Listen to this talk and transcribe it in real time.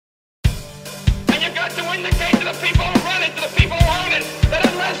got to indicate to the people who run it, to the people who own it, that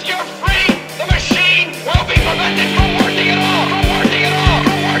unless you're free, the machine will be prevented from working at all, from working at all,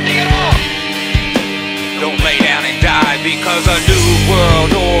 from working at all. Don't lay down and die because a new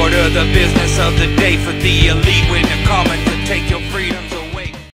world order, the business of the day for the elite when they're coming to take your freedoms away.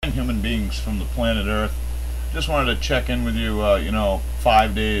 Human beings from the planet Earth. Just wanted to check in with you,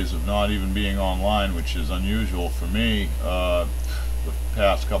 5 days of not even being online, which is unusual for me. The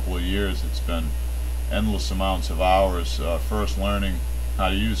past couple of years it's been endless amounts of hours, first learning how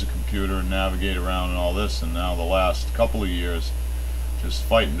to use a computer and navigate around and all this, and now the last couple of years just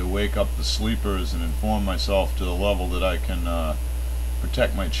fighting to wake up the sleepers and inform myself to the level that I can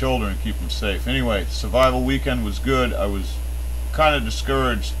protect my children and keep them safe. Anyway, survival weekend was good. I was kind of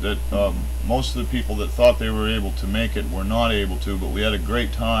discouraged that most of the people that thought they were able to make it were not able to, but we had a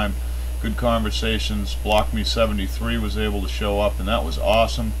great time, good conversations. Block Me 73 was able to show up, and that was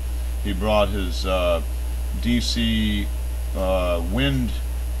awesome. He brought his DC wind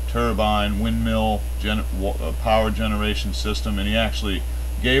turbine, windmill power generation system, and he actually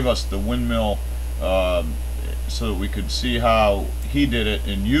gave us the windmill so that we could see how he did it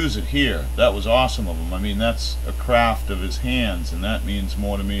and use it here. That was awesome of him. I mean, that's a craft of his hands, and that means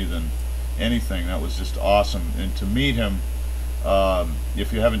more to me than anything. That was just awesome. And to meet him,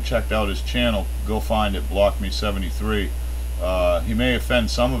 if you haven't checked out his channel, go find it, Block Me 73. He may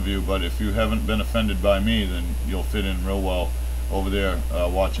offend some of you, but if you haven't been offended by me, then you'll fit in real well over there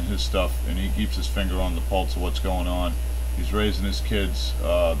watching his stuff. And he keeps his finger on the pulse of what's going on. He's raising his kids,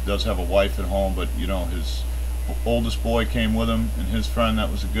 does have a wife at home, but his oldest boy came with him and his friend. That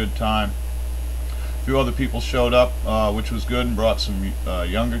was a good time. A few other people showed up, which was good, and brought some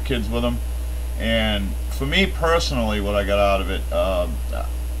younger kids with them. And for me personally, what I got out of it,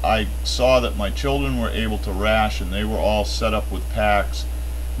 I saw that my children were able to ration. They were all set up with packs.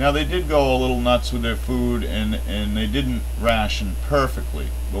 Now they did go a little nuts with their food, and they didn't ration perfectly,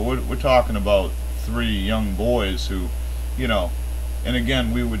 but we're talking about 3 young boys who, and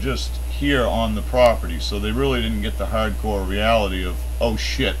again, we were just here on the property, so they really didn't get the hardcore reality of, oh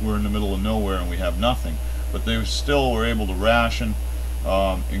shit, we're in the middle of nowhere and we have nothing. But they still were able to ration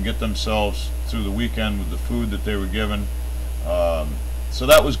and get themselves through the weekend with the food that they were given. So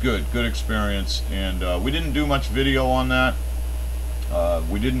that was good experience. And we didn't do much video on that.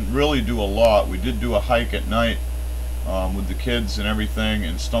 We didn't really do a lot. We did do a hike at night with the kids and everything,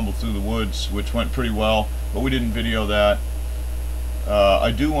 and stumbled through the woods, which went pretty well, but we didn't video that.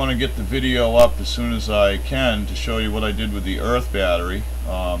 I do want to get the video up as soon as I can to show you what I did with the earth battery.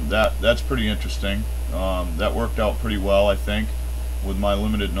 That's pretty interesting. That worked out pretty well, I think. With my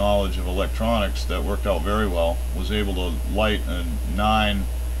limited knowledge of electronics, that worked out very well. Was able to light a 9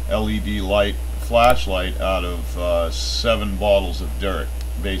 LED light flashlight out of 7 bottles of dirt,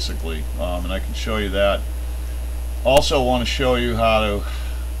 basically, and I can show you that. Also want to show you how to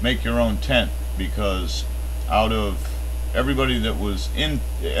make your own tent, because out of everybody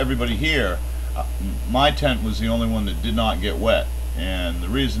here, my tent was the only one that did not get wet, and the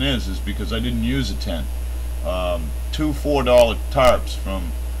reason is because I didn't use a tent. 2 $4 tarps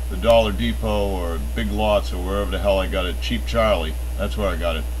from the Dollar Depot or Big Lots or wherever the hell I got it, Cheap Charlie, that's where I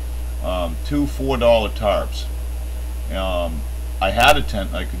got it. 2 $4 tarps. I had a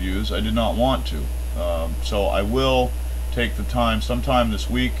tent I could use. I did not want to, so I will take the time sometime this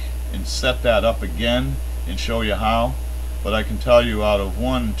week and set that up again and show you how. But I can tell you, out of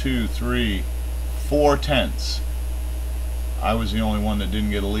 1, 2, 3, 4 tents, I was the only one that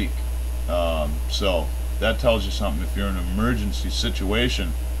didn't get a leak. So that tells you something. If you're in an emergency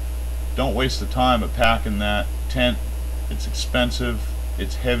situation, don't waste the time of packing that tent. It's expensive,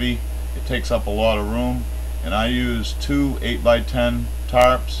 it's heavy, it takes up a lot of room, and I used 2 8x10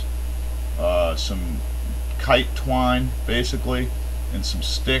 tarps, some kite twine basically, and some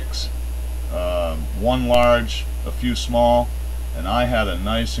sticks, 1 large, a few small, and I had a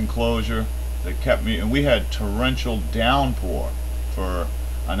nice enclosure that kept me. And we had torrential downpour for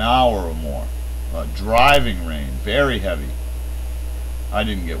an hour or more, driving rain, very heavy. I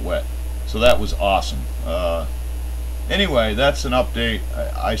didn't get wet, so that was awesome. Anyway, that's an update.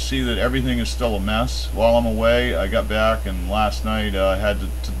 I see that everything is still a mess while I'm away. I got back, and last night I had to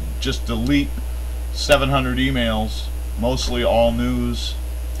just delete 700 emails, mostly all news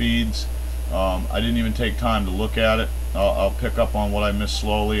feeds. I didn't even take time to look at it. I'll pick up on what I missed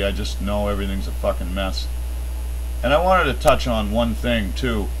slowly. I just know everything's a fucking mess. And I wanted to touch on one thing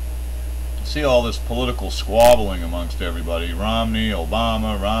too. See all this political squabbling amongst everybody. Romney,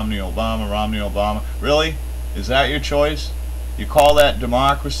 Obama, Romney, Obama, Romney, Obama. Really? Is that your choice? You call that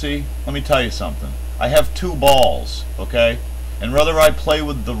democracy? Let me tell you something. I have 2 balls, okay? And whether I play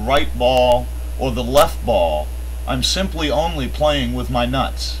with the right ball or the left ball. I'm simply only playing with my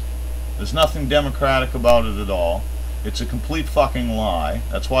nuts. There's nothing democratic about it at all. It's a complete fucking lie.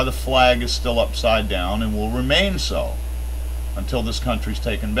 That's why the flag is still upside down and will remain so until this country's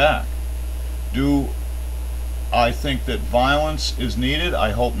taken back. Do I think that violence is needed?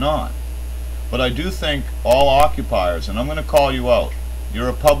 I hope not. But I do think all occupiers, and I'm going to call you out, you're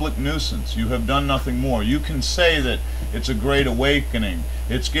a public nuisance. You have done nothing more. You can say that it's a great awakening.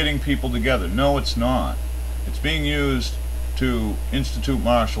 It's getting people together. No, it's not. It's being used to institute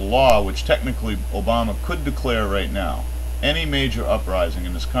martial law, which technically Obama could declare right now. Any major uprising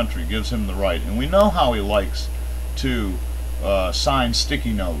in this country gives him the right. And we know how he likes to sign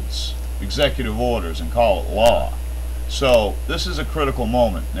sticky notes, executive orders, and call it law. So this is a critical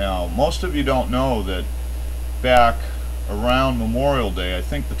moment. Now, most of you don't know that back around Memorial Day, I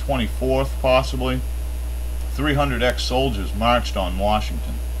think the 24th possibly, 300 ex-soldiers marched on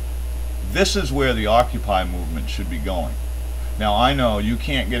Washington. This is where the Occupy movement should be going. Now, I know you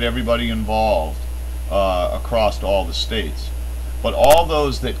can't get everybody involved across all the states, but all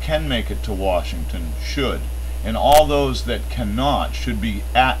those that can make it to Washington should, and all those that cannot should be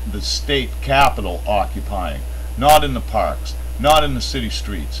at the state capitol occupying, not in the parks, not in the city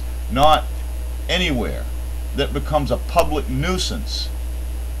streets, not anywhere that becomes a public nuisance.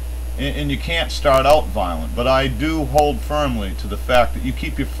 And you can't start out violent, but I do hold firmly to the fact that you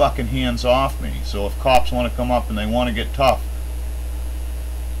keep your fucking hands off me. So if cops want to come up and they want to get tough,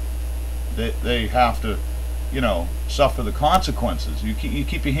 they have to, you know, suffer the consequences. You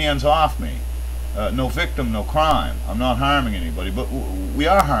keep your hands off me. No victim, no crime. I'm not harming anybody, but we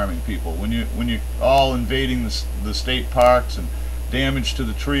are harming people when you're all invading the state parks and damage to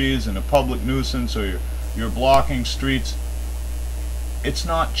the trees and a public nuisance, or you're blocking streets. It's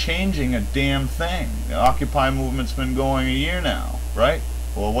not changing a damn thing. The Occupy movement's been going a year now, right?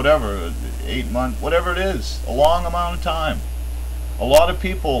 Or whatever, 8 months, whatever it is, a long amount of time. A lot of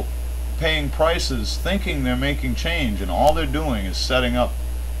people paying prices thinking they're making change, and all they're doing is setting up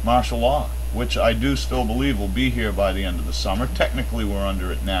martial law, which I do still believe will be here by the end of the summer. Technically we're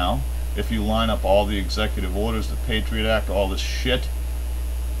under it now. If you line up all the executive orders, the Patriot Act, all this shit,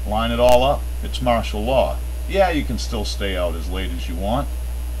 line it all up, it's martial law. Yeah, you can still stay out as late as you want,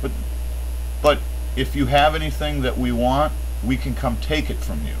 but if you have anything that we want, we can come take it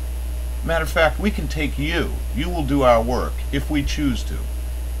from you. Matter of fact, we can take you. You will do our work if we choose to,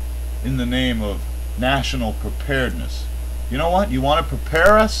 in the name of national preparedness. You know what? You want to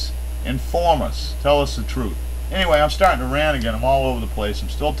prepare us? Inform us. Tell us the truth. Anyway, I'm starting to rant again. I'm all over the place. I'm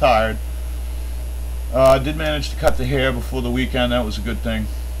still tired. I did manage to cut the hair before the weekend. That was a good thing.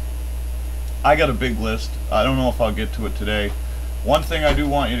 I got a big list. I don't know if I'll get to it today. One thing I do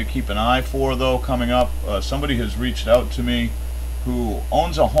want you to keep an eye for, though, coming up, somebody has reached out to me who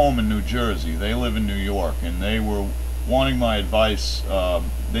owns a home in New Jersey. They live in New York, and they were wanting my advice.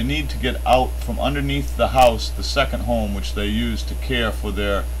 They need to get out from underneath the house, the second home, which they use to care for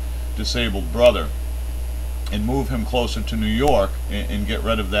their disabled brother, and move him closer to New York and get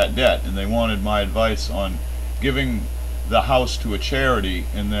rid of that debt. And they wanted my advice on giving the house to a charity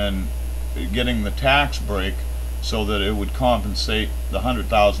and then getting the tax break so that it would compensate the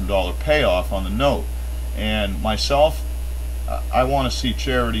 $100,000 payoff on the note. And myself, I want to see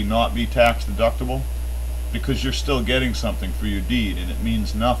charity not be tax deductible, because you're still getting something for your deed and it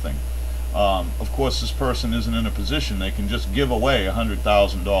means nothing. Of course, this person isn't in a position they can just give away a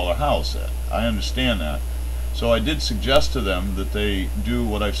 $100,000 house. I understand that. So I did suggest to them that they do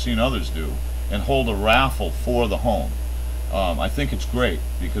what I've seen others do and hold a raffle for the home. I think it's great,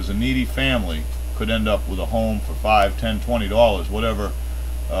 because a needy family could end up with a home for $5, $10, $20, whatever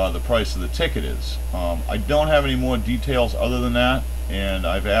the price of the ticket is. I don't have any more details other than that, and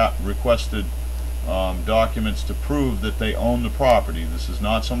I've requested documents to prove that they own the property. This is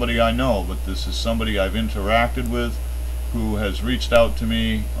not somebody I know, but this is somebody I've interacted with who has reached out to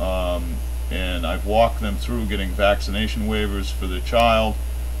me, and I've walked them through getting vaccination waivers for their child.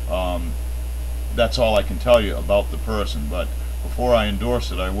 That's all I can tell you about the person, but before I endorse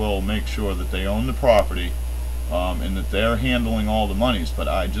it, I will make sure that they own the property and that they're handling all the monies. But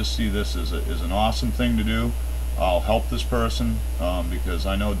I just see this as an awesome thing to do. I'll help this person because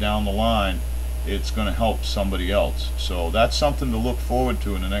I know down the line it's going to help somebody else. So that's something to look forward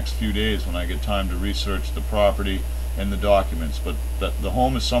to in the next few days when I get time to research the property and the documents. But the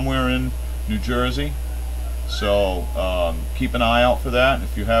home is somewhere in New Jersey, so keep an eye out for that. And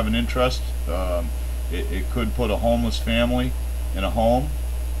if you have an interest, it could put a homeless family in a home.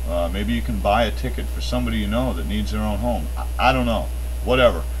 Maybe you can buy a ticket for somebody you know that needs their own home. I don't know.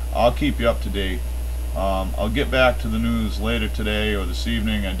 Whatever. I'll keep you up to date. I'll get back to the news later today or this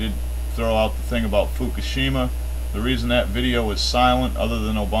evening. I did throw out the thing about Fukushima. The reason that video is silent, other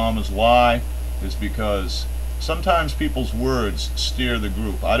than Obama's lie, is because sometimes people's words steer the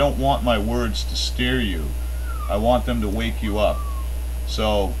group. I don't want my words to steer you. I want them to wake you up.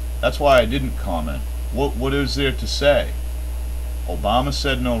 So that's why I didn't comment. What is there to say? Obama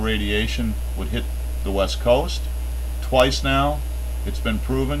said no radiation would hit the West Coast. Twice now, it's been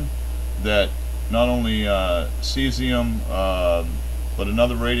proven that not only cesium, but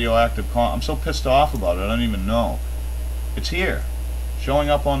another radioactive I'm so pissed off about it, I don't even know. It's here, showing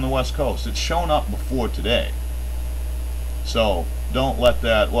up on the West Coast. It's shown up before today. So don't let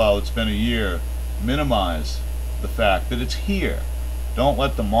that, well, it's been a year, minimize the fact that it's here. Don't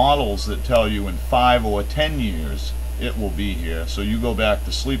let the models that tell you in 5 or 10 years it will be here, so you go back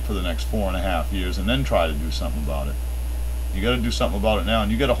to sleep for the next 4.5 years and then try to do something about it. You got to do something about it now,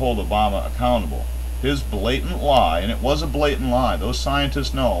 and you got to hold Obama accountable. His blatant lie, and it was a blatant lie. Those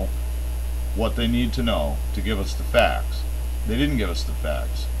scientists know what they need to know to give us the facts. They didn't give us the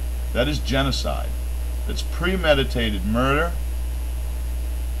facts. That is genocide. That's premeditated murder.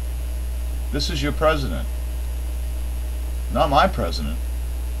 This is your president. Not my president.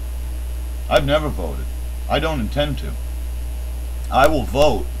 I've never voted. I don't intend to. I will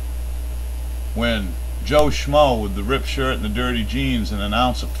vote when Joe Schmo with the ripped shirt and the dirty jeans and an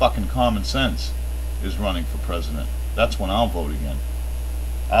ounce of fucking common sense is running for president. That's when I'll vote again.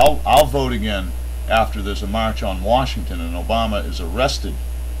 I'll vote again after there's a march on Washington and Obama is arrested.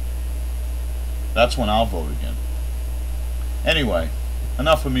 That's when I'll vote again. Anyway,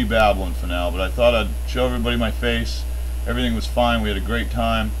 enough of me babbling for now, but I thought I'd show everybody my face. Everything was fine. We had a great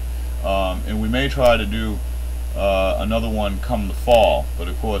time. And we may try to do another one come the fall, but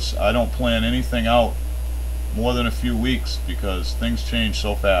of course I don't plan anything out more than a few weeks because things change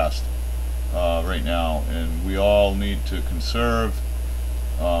so fast right now, and we all need to conserve.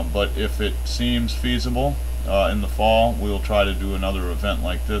 But if it seems feasible in the fall, we'll try to do another event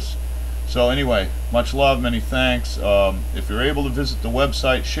like this. So anyway, much love, many thanks. If you're able to visit the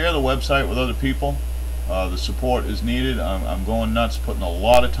website, share the website with other people. The support is needed. I'm going nuts, putting a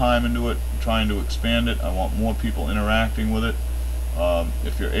lot of time into it, trying to expand it. I want more people interacting with it.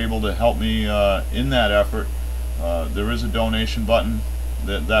 If you're able to help me in that effort, there is a donation button.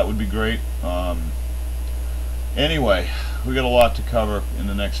 That would be great. Anyway, we got a lot to cover in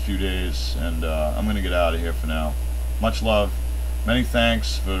the next few days, and I'm going to get out of here for now. Much love. Many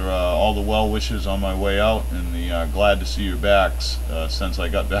thanks for all the well wishes on my way out, and the glad to see your backs since I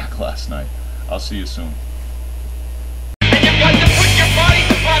got back last night. I'll see you soon.